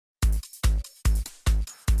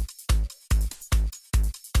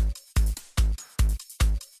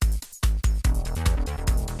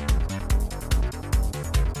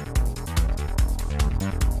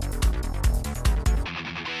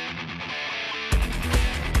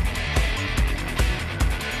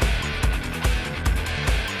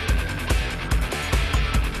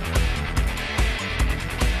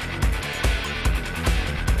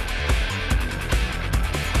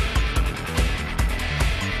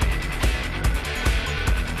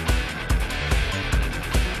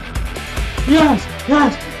Yes!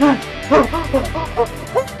 Yes! Yes!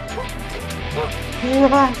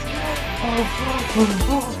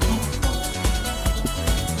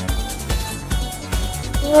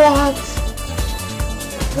 Yes! What?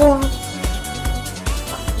 What?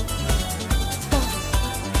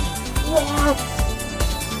 What?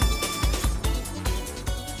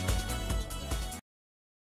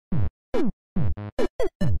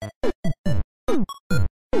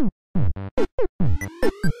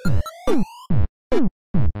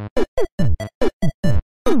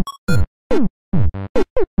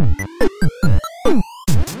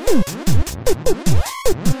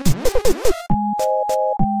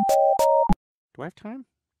 Do I have time?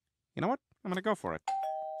 You know what? I'm gonna go for it.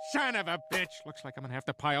 Son of a bitch! Looks like I'm gonna have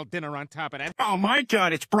to pile dinner on top of that. Oh my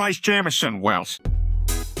God, it's Brycejw, Wells.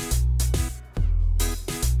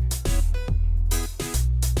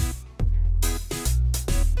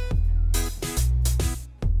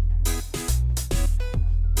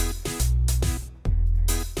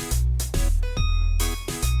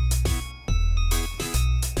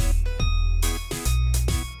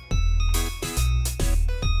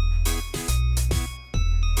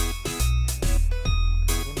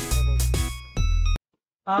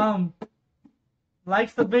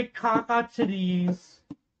 Likes the big caca titties.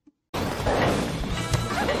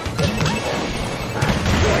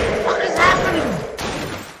 What is happening?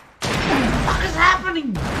 What is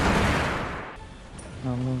happening?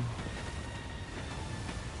 Money.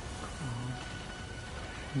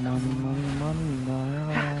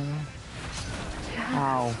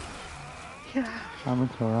 Ow. Yeah. I'm going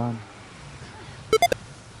to run.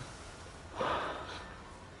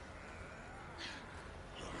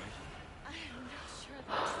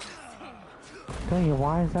 Dang it,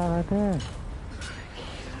 why is that right there?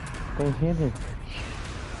 They hit it.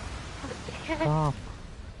 Stop.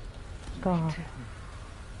 Stop.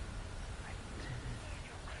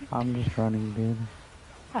 I'm just running, dude.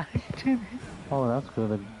 I did it. Oh, that's good.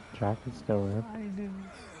 The jacket's still ripped. I did it.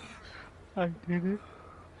 I did it.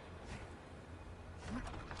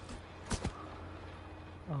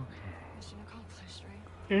 Okay. Mission accomplished,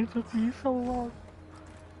 right? It took me so long.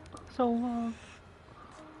 So long.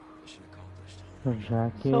 Mission accomplished. The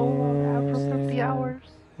jacket. So long after 50 hours.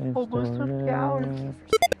 is Almost still 50 hours.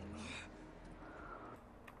 ripped.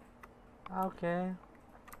 Okay.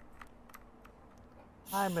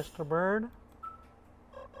 Hi, Mr. Bird.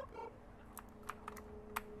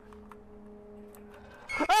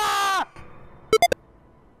 Ah!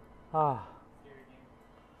 Ah.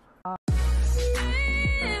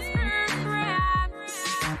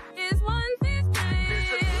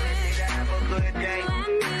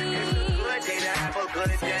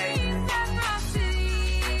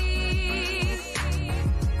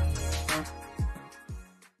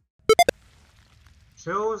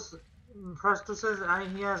 Shows Preston says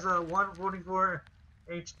he has a 144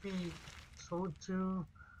 HP, so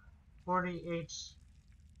 240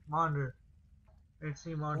 monitor.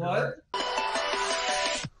 HC monitor.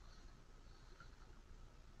 What?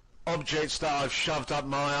 Objects that I've shoved up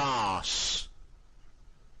my ass.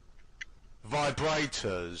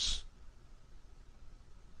 Vibrators.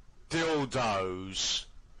 Dildos.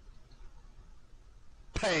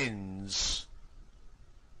 Pens.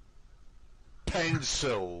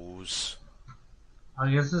 Pencils. I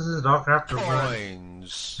guess this is Dark After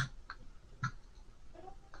Coins.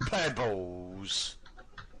 Pebbles.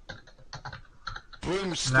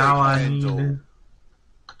 Broomstick Now I handle. need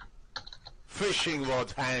Fishing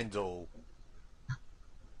rod handle.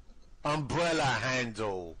 Umbrella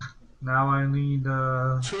handle.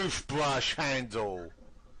 Toothbrush handle.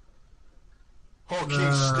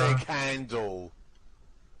 Hockey stick handle.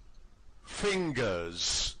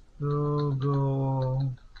 Fingers.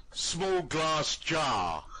 Google. Small glass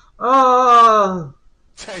jar. Oh!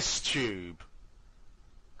 Test tube.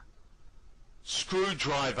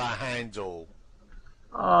 Screwdriver handle.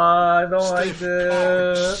 I don't like Stiff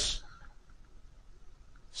this. pulse.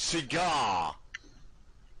 Cigar.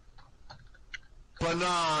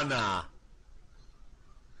 Banana.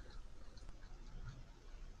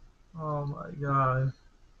 Oh my god.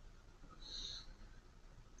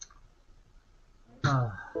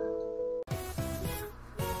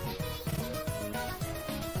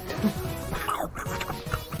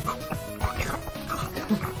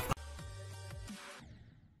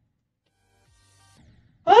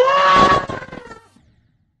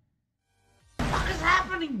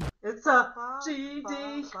 It's a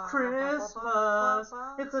GD Christmas.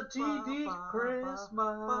 It's a GD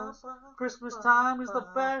Christmas. Christmas time is the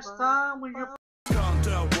best time when you're.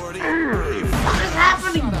 What is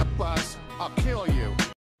happening? Shut up, Buzz. I'll kill you.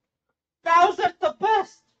 Bowser's the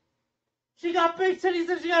best. got big titties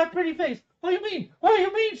and she got a pretty face. What do you mean? What do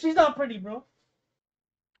you mean she's not pretty, bro?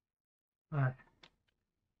 Alright.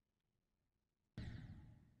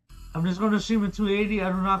 I'm just going to stream at 280.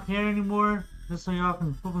 I do not care anymore. Just so y'all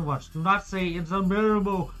can fucking watch. Do not say it's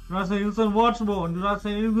unbearable. Do not say it's unwatchable. And do not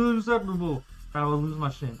say it's unacceptable. I will lose my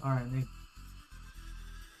shit. Alright, Nick.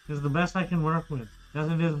 This is the best I can work with.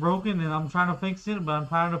 It is broken and I'm trying to fix it, but I'm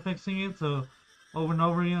tired of fixing it so over and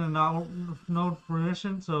over again and not no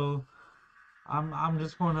fruition. So I'm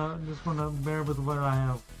just gonna bear with what I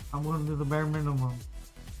have. I'm gonna do the bare minimum.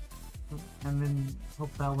 And then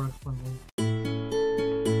hope that works for me.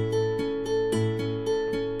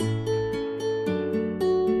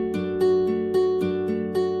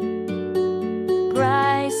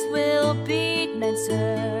 Bryce will beat 9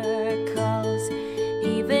 circles,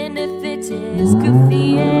 even if it is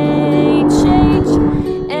goofy HH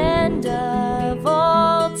and of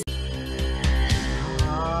all.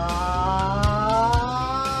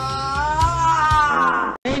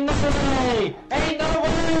 Ain't no way! Ain't no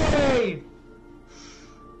way!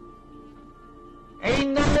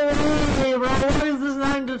 Ain't no way, bro! What is this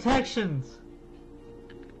 9 detections?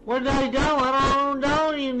 What did I do? I don't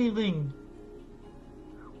know anything.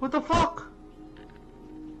 What the fuck?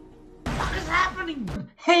 What is happening?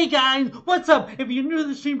 Hey guys, what's up? If you're new to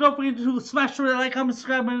the stream, don't forget to smash the like, comment,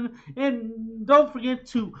 subscribe, and don't forget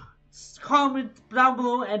to comment down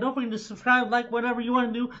below, and don't forget to subscribe, like, whatever you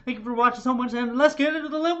want to do. Thank you for watching so much, and let's get into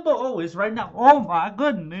the limbo. Oh, it's right now. Oh my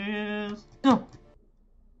goodness. Go.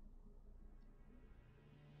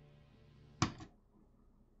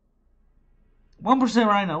 $1%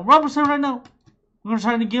 right now. 1% right now. We're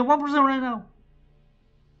trying to get 1% right now.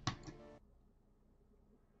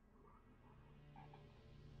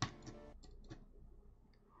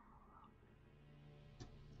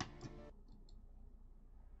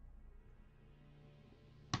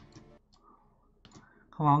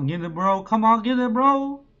 Come on, get it, bro. Come on, get it,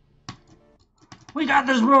 bro. We got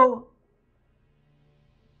this, bro.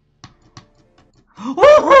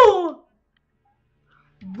 Woohoo!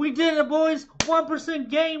 We did it, boys. 1%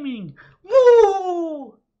 gaming. Woo!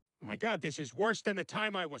 Oh my God, this is worse than the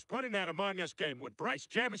time I was put in that Among Us game with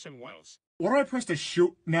Brycejw and Wells. What do I press to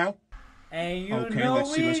shoot now? And you Okay, know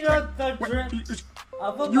let's see, we let's got try. the drip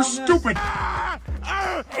of Among You Us. stupid!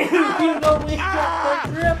 You know we got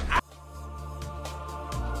the drip.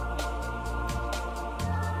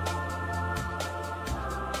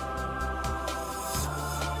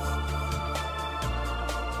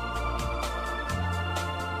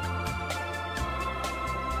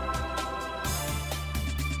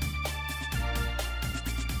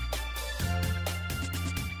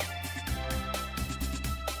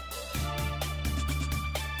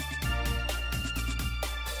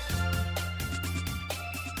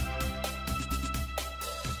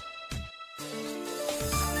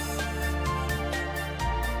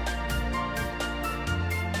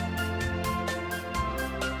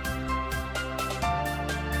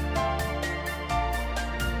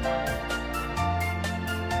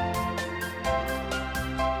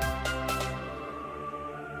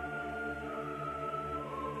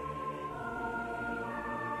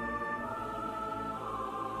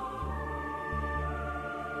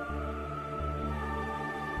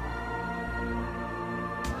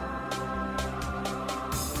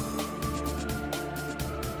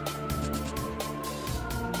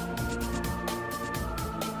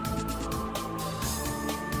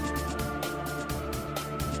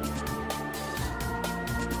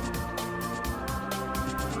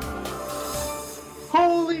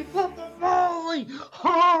 Holy fucking moly!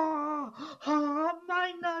 Ha! Ha!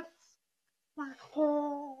 My nuts! My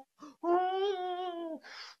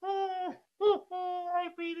I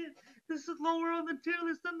beat it! This is lower on the tier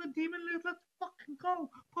list than the demon list. Let's fucking go!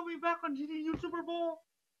 Put me back on GD YouTuber Bowl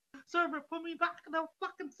server. Put me back on the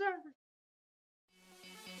fucking server.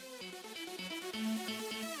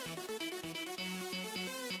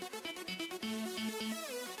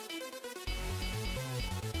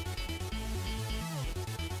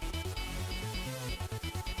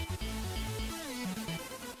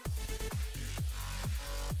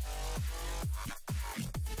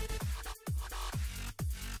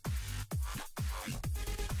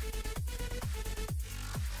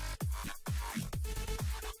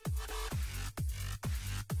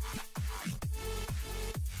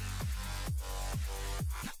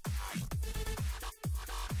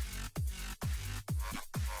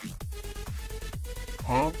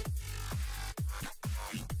 Huh?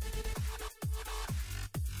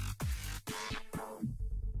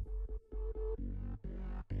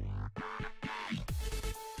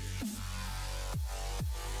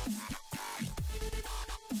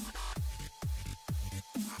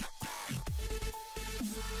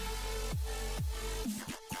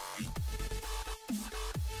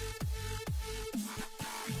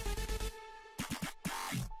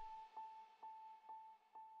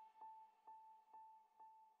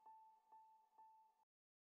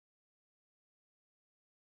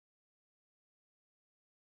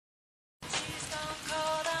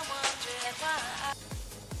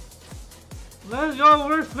 Let's go,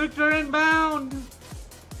 where's Victor inbound?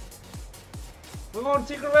 We're going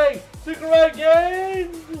Secret Way! Secret Way gang!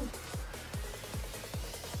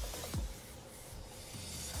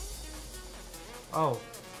 Oh,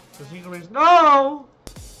 the Secret Way's no!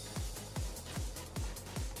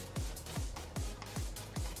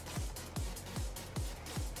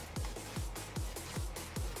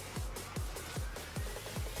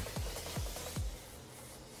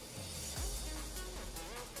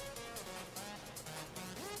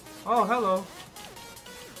 Oh, hello.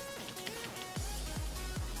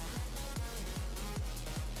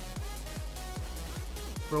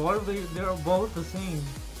 Bro, what if they're both the same?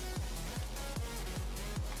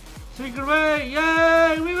 Secret Way!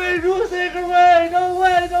 Yay! We made it to a Secret Way! No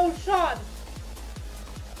way! No shot!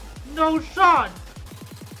 No shot!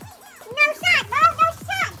 No shot, bro! No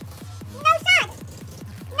shot! No shot!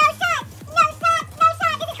 No shot! No shot! No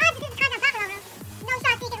shot! This is kind of popular, bro. No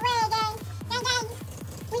shot, Secret Way, gang! Gang, gang!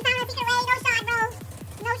 We found a Secret Way, no shot, bro!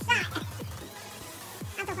 No shot!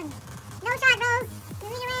 I'm so funny. No shot, bro!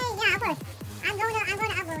 Secret Way, yeah, of course. I'm going to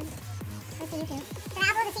upload. Let's see YouTube. Should I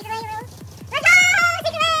upload the Secret Way, bro? Let's go!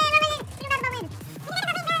 Secret Way!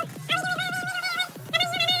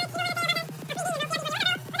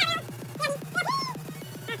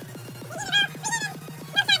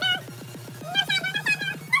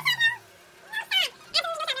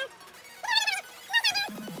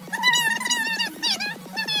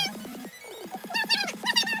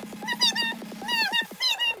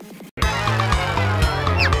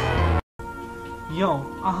 Yo,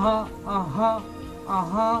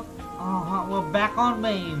 we're back on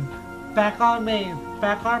main. Back on main.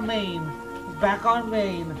 Back on main. Back on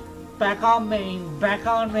main. Back on main. Back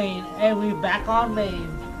on main. Hey, we back on main.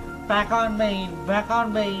 Back on main. Back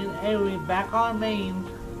on main. Hey, we back on main.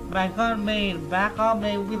 Back on main. Back on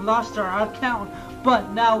main. We lost our account,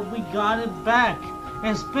 but now we got it back.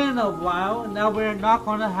 It's been a while. Now we're not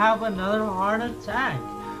gonna have another heart attack.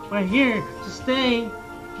 We're here to stay.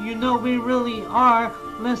 You know we really are.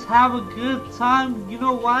 Let's have a good time. You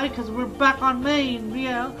know why? Because we're back on main.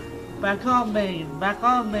 Yeah. Back on main. Back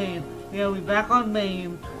on main. Yeah, we back on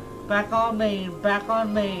main. Back on main. Back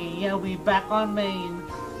on main. Yeah, we back on main.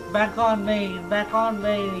 Back on main. Back on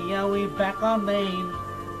main. Yeah, we back on main.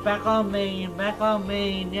 Back on main. Back on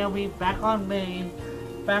main. Yeah, we back on main.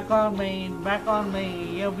 Back on main. Back on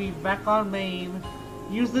main. Yeah, we back on main.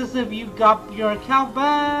 Use this if you got your account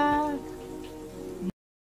back.